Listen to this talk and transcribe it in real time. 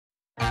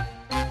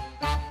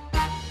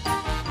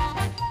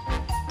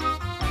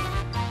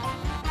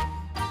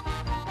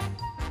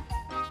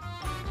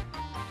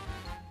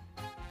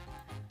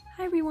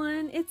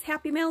everyone, it's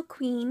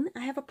Happymailqueen.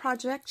 I have a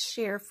project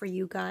share for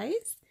you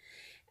guys.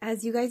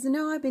 As you guys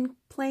know, I've been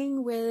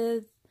playing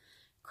with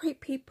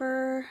crepe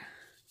paper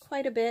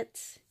quite a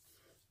bit,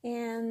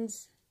 and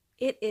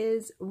it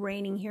is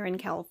raining here in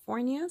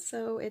California,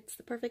 so it's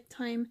the perfect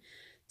time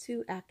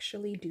to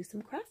actually do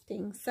some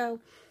crafting.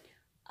 So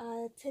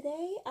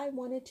today I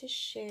wanted to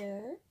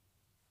share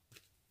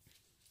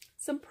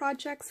some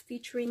projects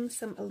featuring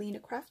some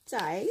Alinacutle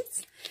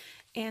dies,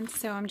 and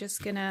so I'm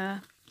just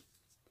gonna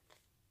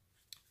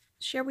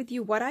share with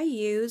you what I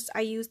used.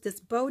 I used this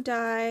bow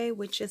die,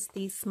 which is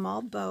the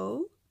small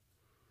bow.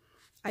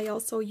 I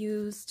also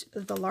used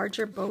the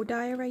larger bow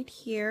die right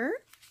here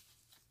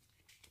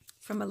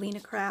from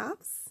Alina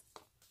Crafts.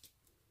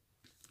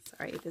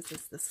 Sorry, this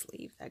is the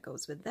sleeve that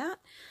goes with that.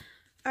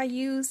 I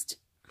used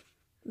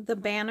the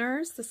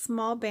banners, the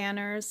small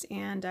banners,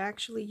 and I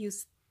actually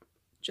used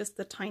just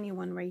the tiny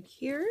one right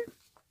here.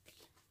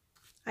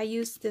 I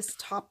used this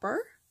topper,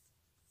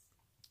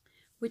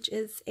 which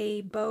is a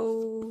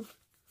bow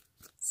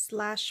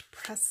slash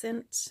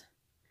crescent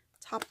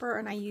topper,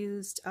 and I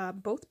used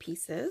both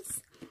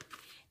pieces.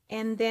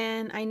 And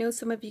then I know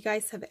some of you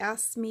guys have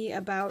asked me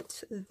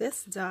about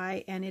this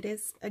die, and it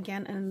is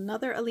again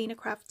another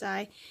Alinacutle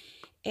die,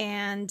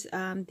 and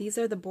these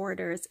are the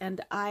borders,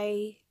 and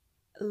I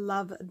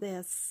love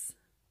this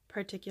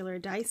particular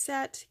die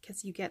set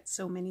because you get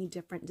so many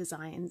different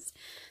designs.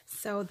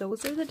 So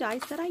those are the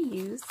dies that I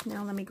used.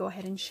 Now let me go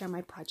ahead and share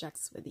my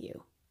projects with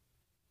you.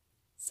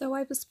 So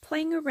I was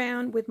playing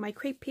around with my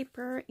crepe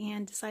paper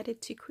and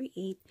decided to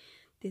create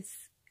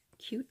this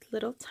cute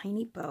little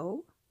tiny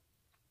bow.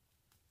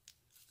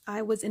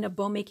 I was in a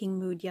bow making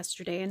mood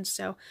yesterday, and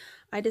so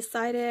I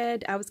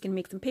decided I was going to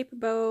make some paper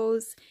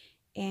bows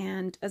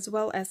and as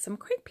well as some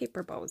crepe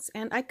paper bows.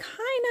 And I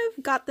kind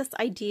of got this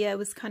idea, it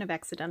was kind of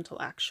accidental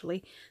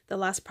actually. The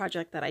last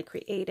project that I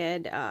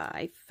created,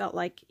 I felt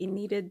like it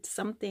needed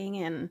something,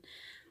 and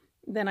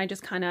then I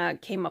just kind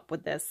of came up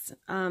with this.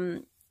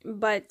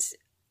 But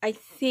I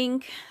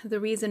think the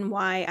reason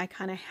why I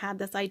kind of had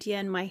this idea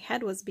in my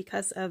head was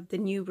because of the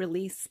new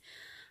release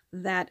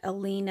that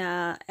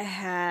Alina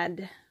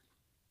had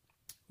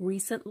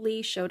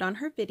recently showed on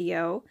her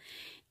video,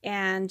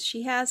 and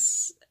she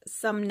has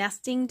some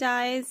nesting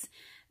dies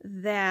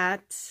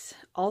that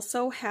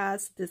also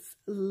has this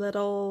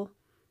little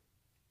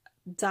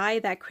die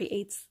that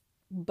creates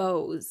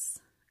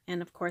bows,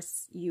 and of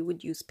course you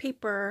would use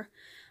paper,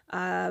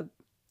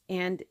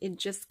 and it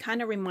just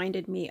kind of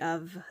reminded me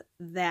of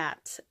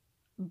that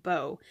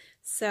bow.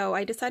 So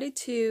I decided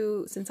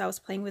to, since I was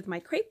playing with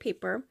my crepe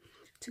paper,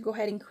 to go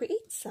ahead and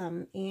create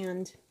some.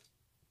 And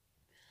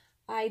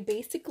I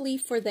basically,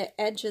 for the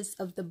edges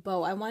of the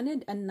bow, I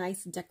wanted a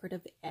nice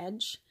decorative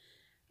edge.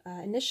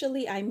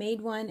 Initially I made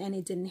one and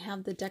it didn't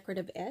have the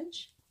decorative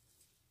edge,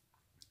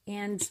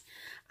 and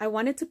I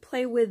wanted to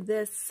play with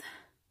this,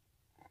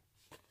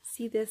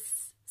 see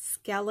this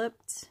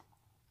scalloped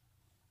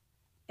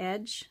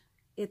edge.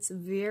 It's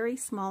very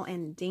small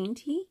and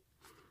dainty,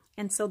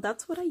 and so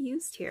that's what I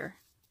used here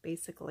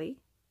basically.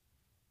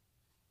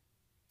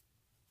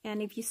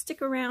 And if you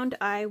stick around,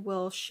 I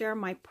will share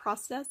my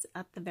process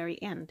at the very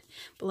end.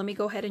 But let me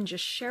go ahead and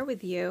just share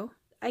with you.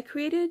 I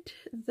created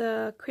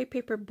the crepe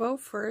paper bow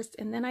first,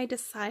 and then I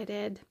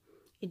decided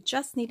it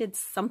just needed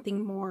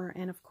something more,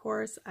 and of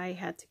course I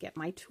had to get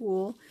my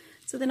tool.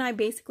 So then I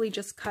basically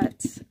just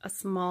cut a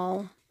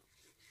small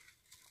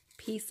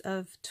piece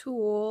of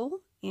tulle,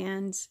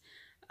 and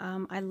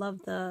I love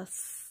the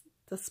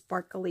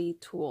sparkly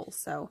tulle,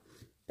 so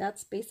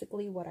that's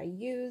basically what I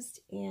used,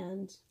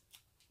 and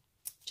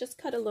just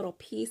cut a little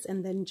piece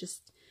and then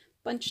just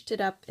bunched it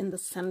up in the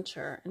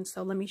center. And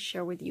so let me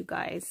share with you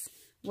guys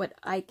what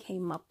I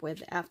came up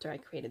with after I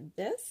created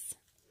this.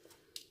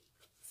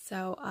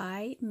 So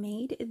I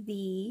made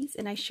these,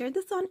 and I shared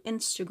this on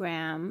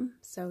Instagram,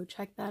 so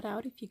check that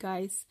out if you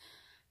guys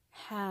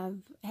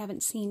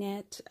haven't seen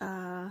it.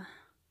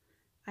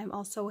 I'm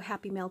also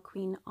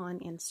Happymailqueen on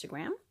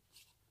Instagram.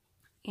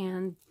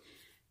 And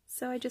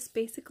so I just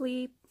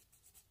basically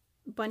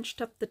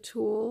bunched up the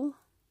tulle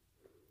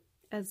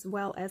as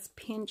well as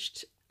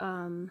pinched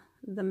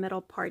the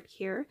middle part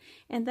here,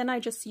 and then I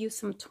just used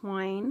some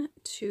twine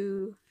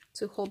to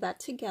hold that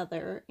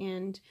together.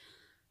 And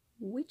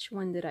which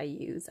one did I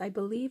use? I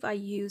believe I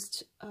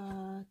used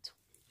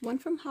one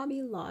from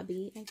Hobby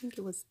Lobby. I think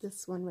it was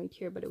this one right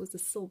here, but it was a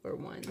silver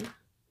one.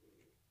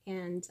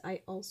 And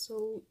I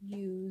also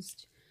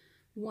used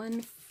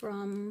one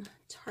from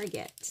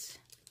Target,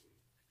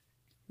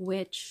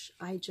 which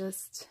I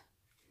just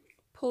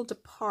pulled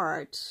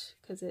apart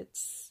because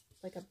it's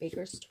like a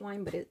baker's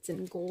twine, but it's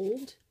in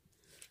gold.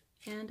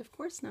 And of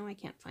course now I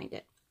can't find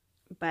it.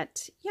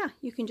 But yeah,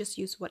 you can just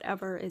use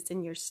whatever is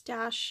in your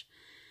stash.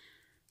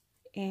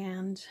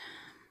 And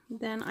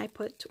then I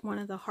put one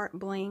of the heart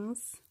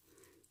blings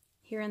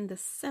here in the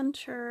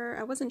center.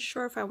 I wasn't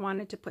sure if I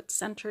wanted to put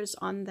centers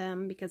on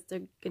them because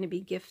they're going to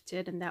be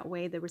gifted, and that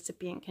way the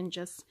recipient can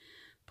just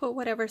put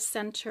whatever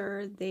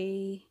center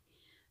they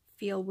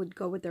feel would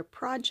go with their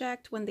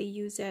project when they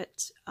use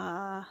it.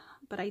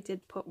 but I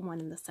did put one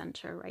in the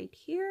center right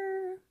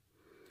here.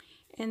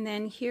 And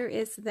then here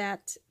is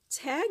that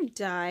tag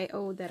die,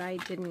 oh, that I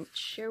didn't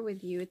share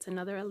with you. It's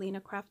another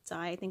Alinacutle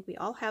die. I think we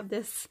all have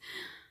this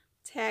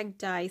tag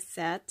die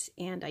set,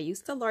 and I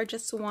used the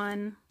largest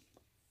one,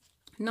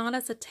 not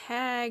as a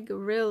tag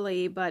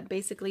really, but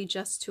basically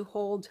just to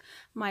hold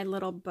my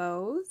little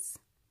bows.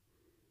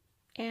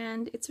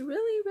 And it's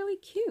really, really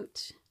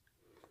cute.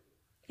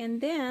 And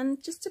then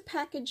just to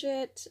package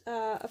it,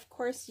 of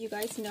course, you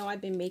guys know I've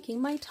been making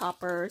my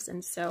toppers,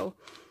 and so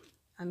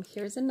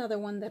here's another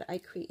one that I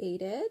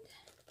created.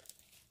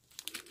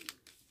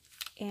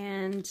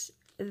 And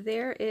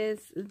there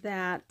is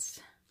that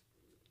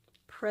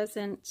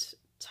present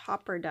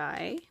topper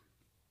die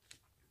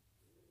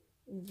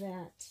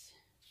that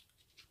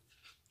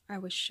I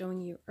was showing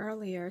you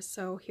earlier.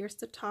 So here's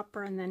the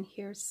topper, and then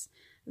here's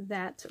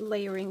that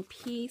layering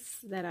piece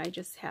that I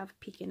just have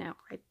peeking out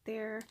right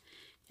there.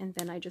 And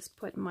then I just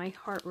put my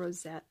heart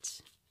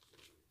rosette,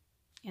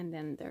 and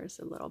then there's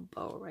a little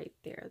bow right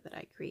there that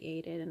I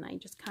created. And I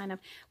just kind of,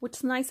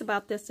 what's nice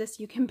about this is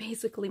you can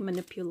basically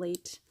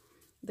manipulate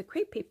the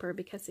crepe paper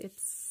because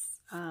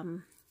it's,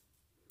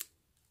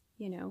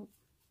 you know,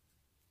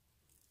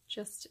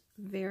 just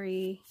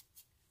very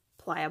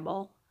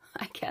pliable,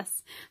 I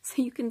guess.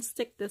 So you can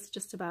stick this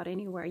just about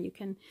anywhere. You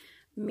can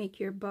make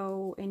your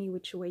bow any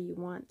which way you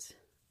want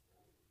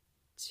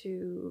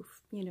to,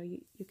 you know,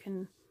 you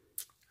can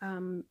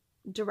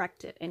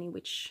direct it any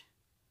which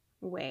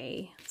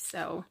way.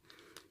 So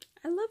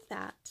I love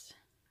that.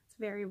 It's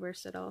very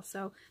versatile.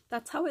 So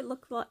that's how it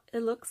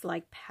looks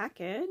like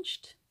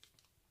packaged.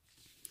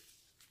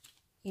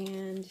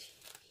 And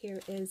here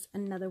is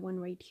another one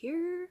right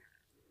here.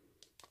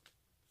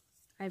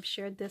 I've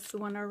shared this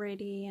one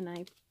already, and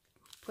I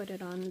put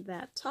it on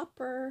that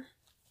topper.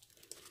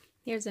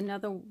 Here's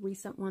another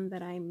recent one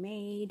that I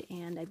made,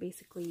 and I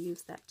basically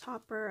used that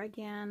topper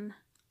again,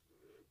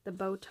 the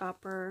bow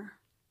topper.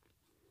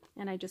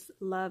 And I just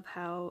love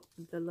how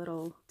the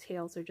little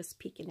tails are just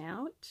peeking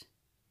out.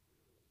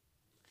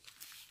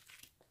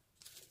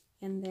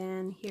 And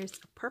then here's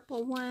a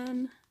purple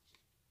one.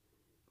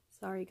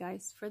 Sorry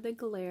guys for the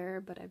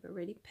glare, but I've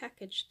already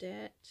packaged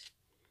it.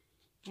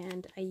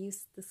 And I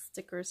used the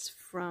stickers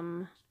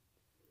from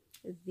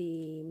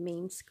the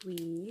main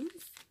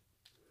squeeze.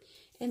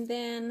 And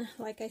then,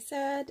 like I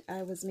said,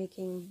 I was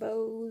making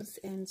bows,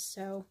 and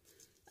so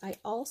I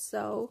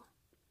also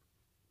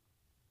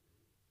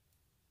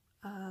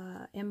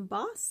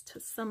embossed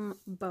some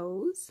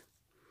bows.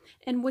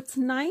 And what's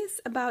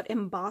nice about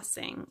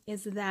embossing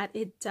is that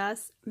it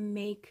does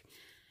make,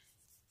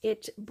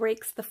 it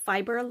breaks the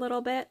fiber a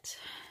little bit,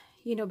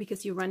 you know,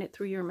 because you run it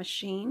through your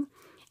machine.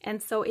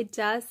 And so it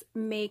does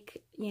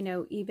make, you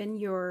know, even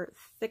your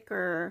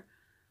thicker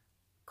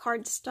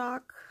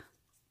cardstock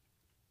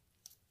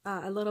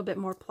a little bit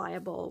more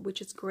pliable,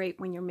 which is great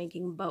when you're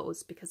making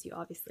bows because you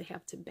obviously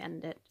have to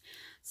bend it.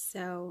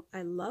 So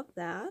I love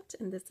that.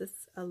 And this is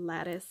a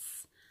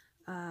lattice,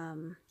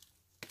 I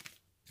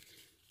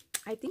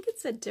think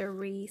it's a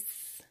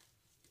Darice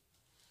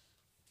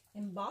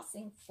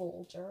embossing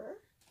folder.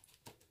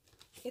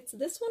 It's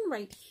this one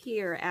right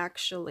here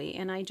actually,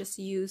 and I just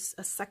use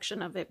a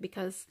section of it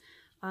because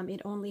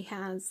it only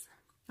has,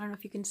 I don't know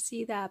if you can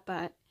see that,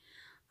 but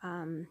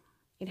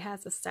it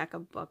has a stack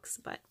of books,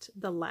 but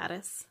the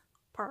lattice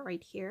part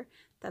right here,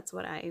 that's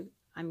what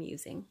I'm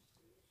using.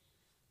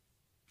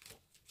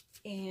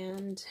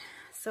 And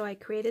so I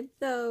created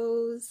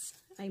those.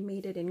 I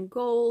made it in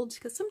gold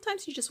because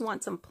sometimes you just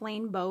want some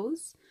plain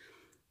bows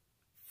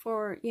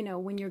for, you know,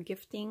 when you're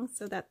gifting,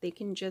 so that they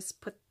can just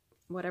put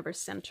whatever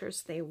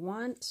centers they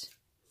want.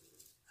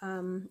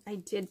 I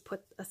did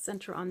put a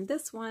center on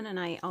this one, and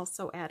I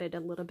also added a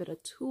little bit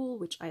of tulle,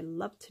 which I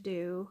love to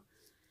do,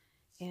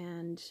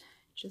 and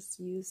just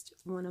used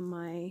one of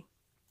my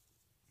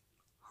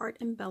heart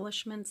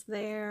embellishments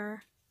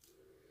there.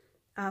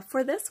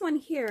 For this one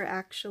here,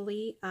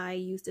 actually, I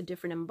used a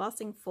different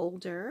embossing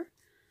folder.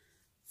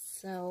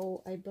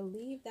 So I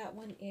believe that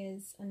one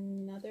is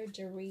another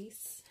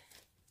Darice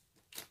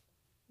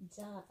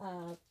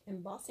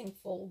embossing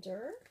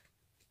folder,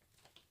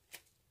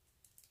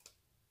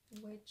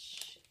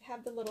 which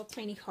have the little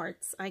tiny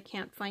hearts. I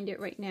can't find it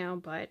right now,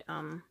 but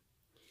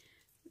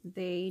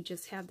they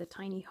just have the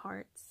tiny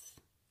hearts.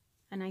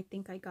 And I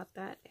think I got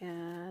that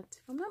at,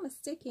 if I'm not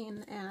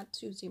mistaken, at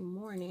Tuesday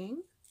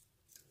Morning.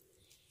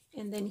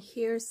 And then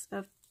here's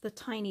the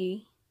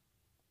tiny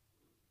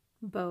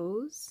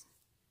bows.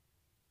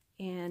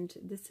 And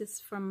this is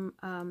from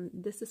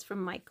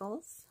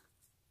Michael's,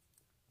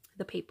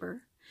 the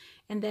paper.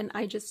 And then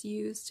I just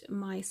used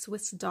my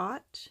Swiss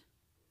dot,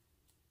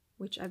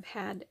 which I've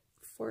had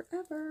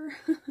forever.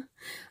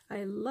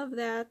 I love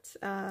that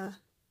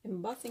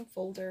embossing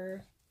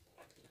folder.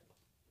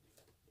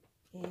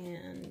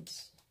 And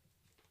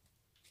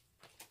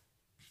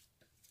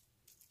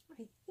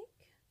I think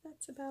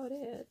that's about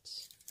it.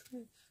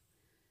 I've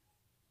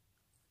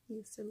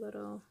used a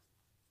little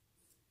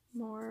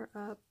more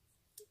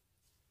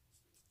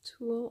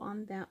tulle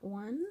on that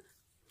one.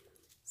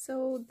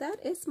 So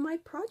that is my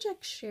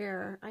project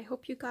share. I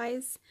hope you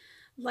guys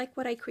like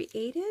what I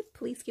created.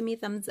 Please give me a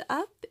thumbs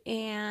up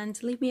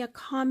and leave me a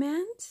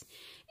comment.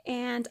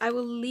 And I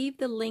will leave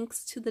the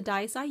links to the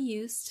dies I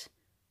used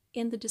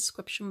in the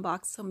description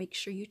box, so make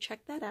sure you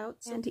check that out.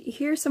 And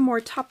here's some more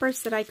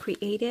toppers that I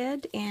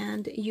created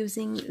and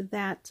using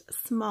that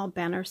small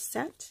banner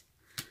set.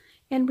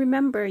 And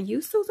remember,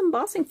 use those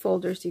embossing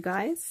folders, you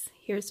guys.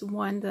 Here's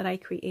one that I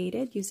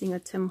created using a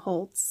Tim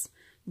Holtz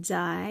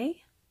die.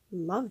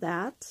 Love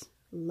that.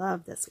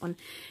 Love this one.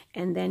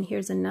 And then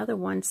here's another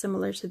one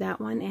similar to that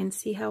one. And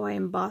see how I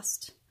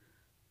embossed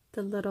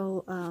the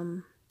little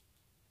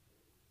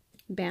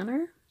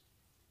banner?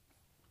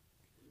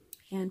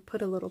 And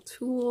put a little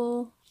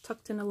tulle,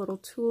 tucked in a little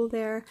tulle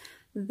there.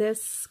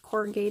 This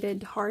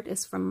corrugated heart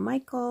is from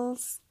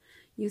Michaels.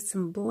 Use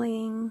some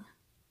bling.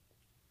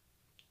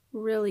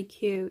 Really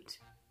cute.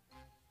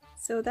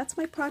 So that's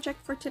my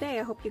project for today.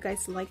 I hope you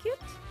guys like it.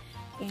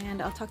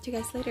 And I'll talk to you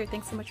guys later.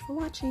 Thanks so much for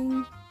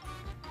watching.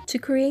 To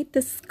create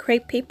this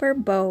crepe paper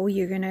bow,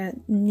 you're gonna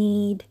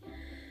need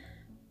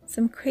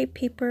some crepe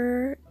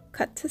paper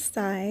cut to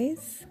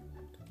size.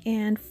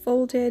 And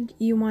folded,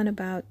 you want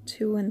about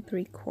 2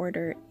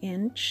 3/4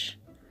 inch,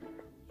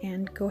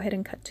 and go ahead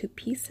and cut 2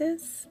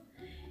 pieces.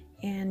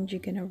 And you're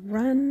gonna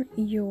run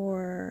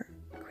your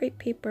crepe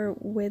paper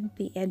with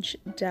the edge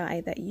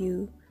die that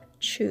you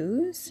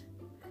choose,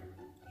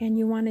 and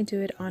you want to do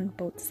it on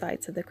both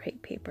sides of the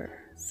crepe paper.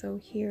 So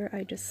here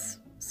I just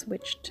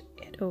switched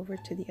it over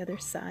to the other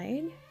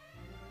side.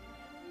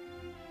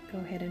 Go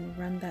ahead and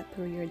run that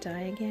through your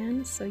die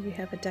again, so you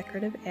have a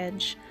decorative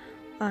edge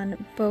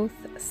on both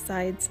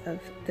sides of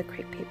the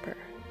crepe paper.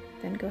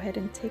 Then go ahead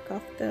and take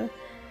off the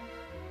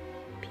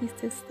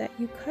pieces that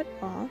you cut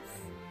off.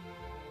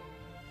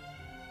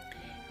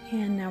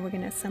 And now we're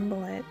going to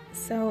assemble it.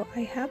 So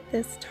I have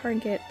this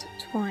Target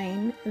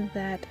twine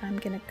that I'm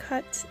going to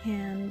cut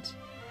and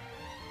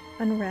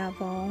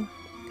unravel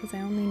because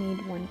I only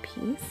need one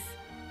piece.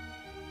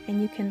 And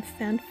you can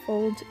fan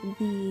fold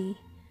the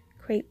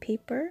crepe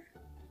paper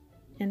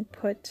and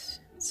put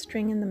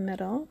string in the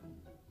middle.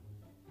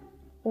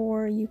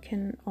 Or you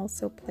can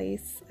also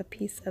place a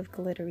piece of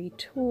glittery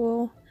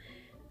tulle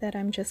that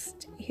I'm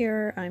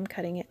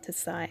cutting it to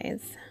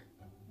size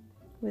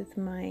with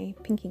my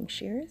pinking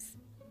shears.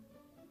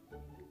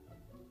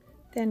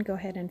 Then go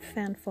ahead and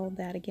fan fold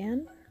that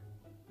again.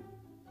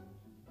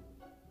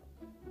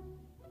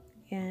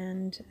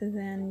 And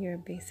then you're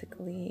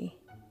basically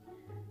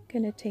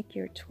going to take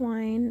your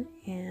twine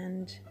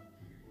and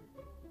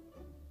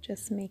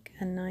just make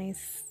a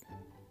nice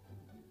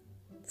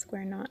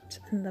square knot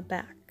in the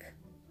back.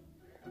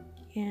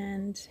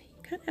 And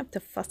you kind of have to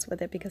fuss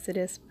with it because it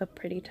is a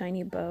pretty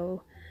tiny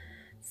bow,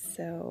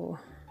 so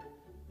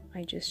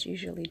I just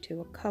usually do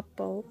a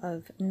couple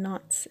of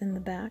knots in the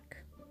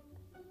back,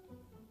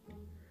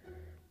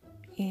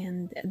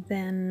 and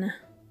then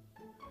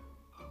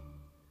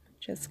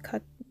just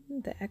cut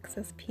the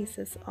excess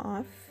pieces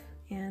off.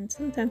 And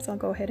sometimes I'll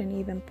go ahead and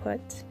even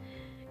put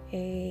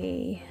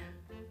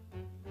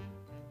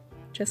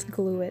just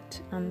glue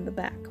it on the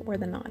back where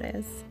the knot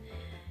is.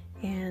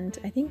 And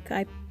I think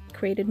I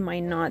created my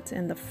knot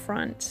in the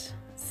front,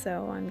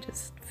 so I'm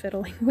just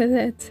fiddling with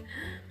it.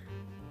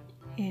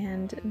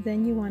 And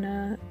then you want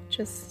to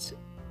just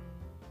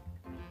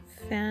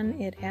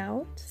fan it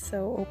out,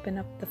 so open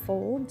up the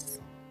folds,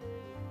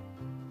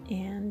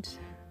 and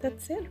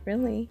that's it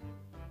really.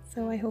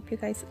 So I hope you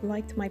guys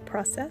liked my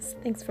process.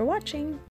 Thanks for watching.